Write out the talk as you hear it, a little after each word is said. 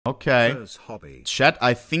Okay. Chat,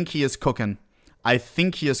 I think he is cooking. I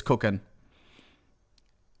think he is cooking.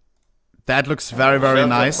 That looks very, very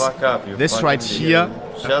nice. This right here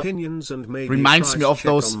reminds me of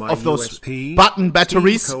those button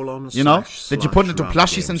batteries, you know, that you put into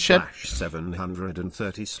plushies and shit.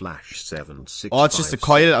 Or it's just a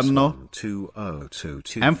coil, I don't know.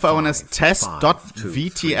 M4ONS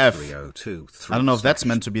test.vtf. I don't know if that's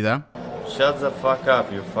meant to be there. Shut the fuck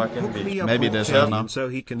up, you fucking bitch. Maybe it is, I don't know.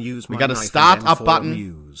 We got a start up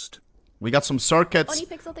button. We got some circuits.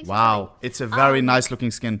 Wow, it's a very nice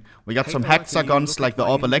looking skin. We got some hexagons like the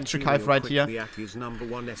Orb Electric Hive right here.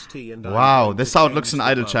 Wow, this is how it looks in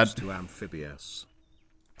idle chat.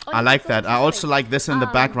 I like that. I also like this in the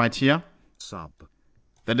back right here.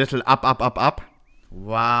 The little up.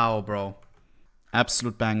 Wow, bro.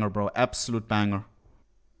 Absolute banger, bro. Absolute banger.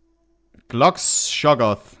 Glocks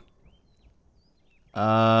Shoggoth.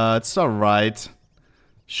 It's alright.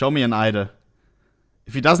 Show me an idle.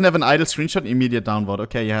 If he doesn't have an idle screenshot, immediate downvote.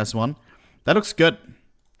 Okay, he has one. That looks good.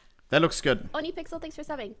 That looks good. OhnePixel, thanks for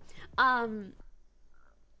subbing. I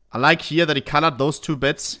like here that he colored those two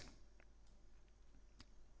bits.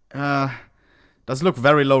 Does look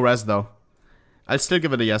very low res though. I'll still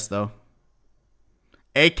give it a yes though.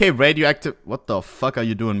 AK radioactive. What the fuck are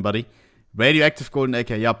you doing, buddy? Radioactive golden AK.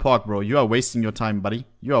 Yeah, pork, bro. You are wasting your time, buddy.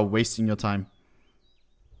 You are wasting your time.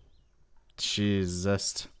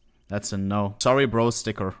 Jesus. That's a no. Sorry, bro,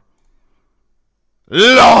 sticker.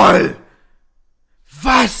 LOL!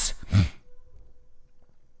 Was?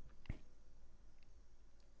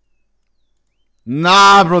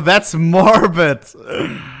 Nah, bro, that's morbid.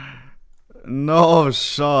 No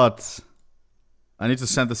shot. I need to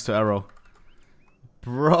send this to Arrow.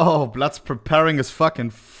 Bro, Blood's preparing his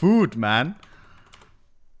fucking food, man.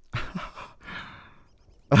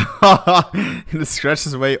 He scratches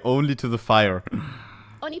his way only to the fire.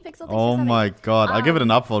 OhnePixel, oh my god, I'll give it an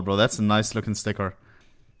upvote, bro. That's a nice looking sticker.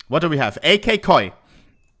 What do we have? AK Koi.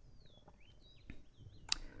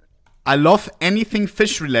 I love anything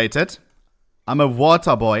fish related. I'm a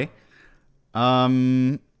water boy.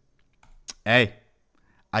 Hey,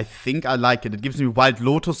 I think I like it. It gives me Wild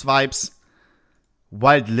Lotus vibes.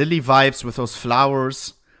 Wild Lily vibes with those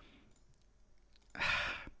flowers.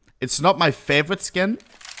 It's not my favorite skin.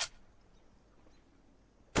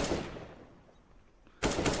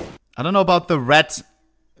 I don't know about the red,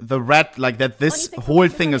 like that this whole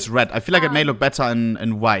thing is red. I feel like it may look better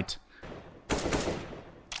in white.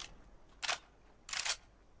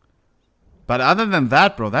 But other than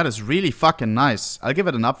that, bro, that is really fucking nice. I'll give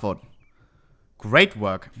it an upvote. Great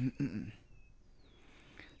work.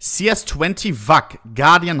 CS20 VAC,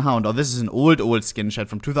 Guardian Hound. Oh, this is an old skin chat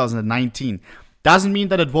from 2019. Doesn't mean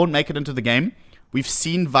that it won't make it into the game. We've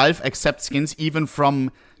seen Valve accept skins even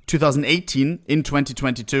from 2018 in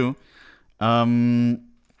 2022.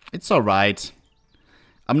 It's alright.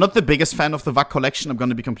 I'm not the biggest fan of the VAC collection, I'm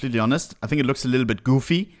gonna be completely honest. I think it looks a little bit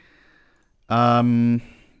goofy. I'll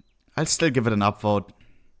still give it an upvote.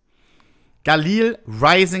 Galil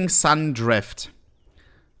Rising Sun Drift.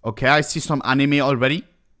 Okay, I see some anime already.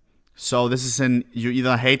 So this is in you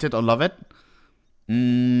either hate it or love it.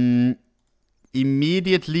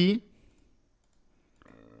 Immediately.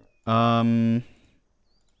 I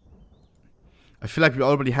feel like we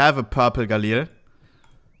already have a purple Galil.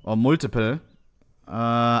 Or multiple.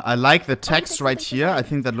 I like the text right here. I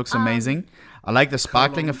think that looks amazing. I like the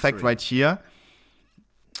sparkling effect right here.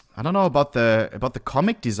 I don't know about the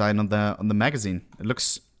comic design on the magazine. It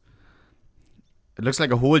looks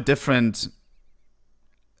like a whole different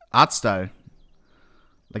art style.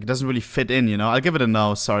 Like it doesn't really fit in, you know. I'll give it a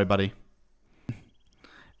no. Sorry, buddy.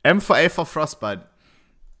 M4A for Frostbite.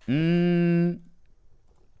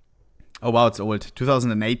 Oh wow, it's old.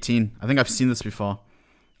 2018. I think I've seen this before.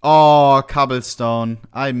 Oh, Cobblestone.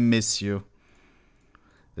 I miss you.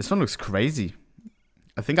 This one looks crazy.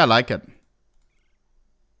 I think I like it.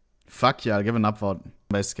 Fuck yeah, I'll give an upvote.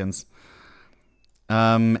 Base skins.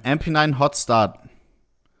 MP9 Hot Start.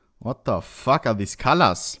 What the fuck are these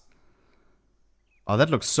colors? Oh, that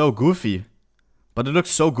looks so goofy. But it looks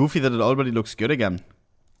so goofy that it already looks good again.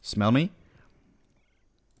 Smell me?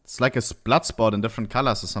 It's like a blood spot in different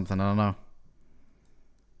colors or something, I don't know.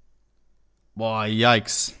 Boy,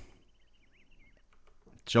 yikes.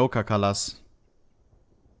 Joker colors.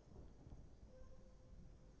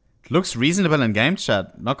 It looks reasonable in game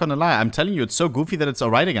chat, not gonna lie. I'm telling you, it's so goofy that it's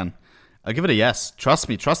alright again. I'll give it a yes. Trust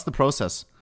me, trust the process.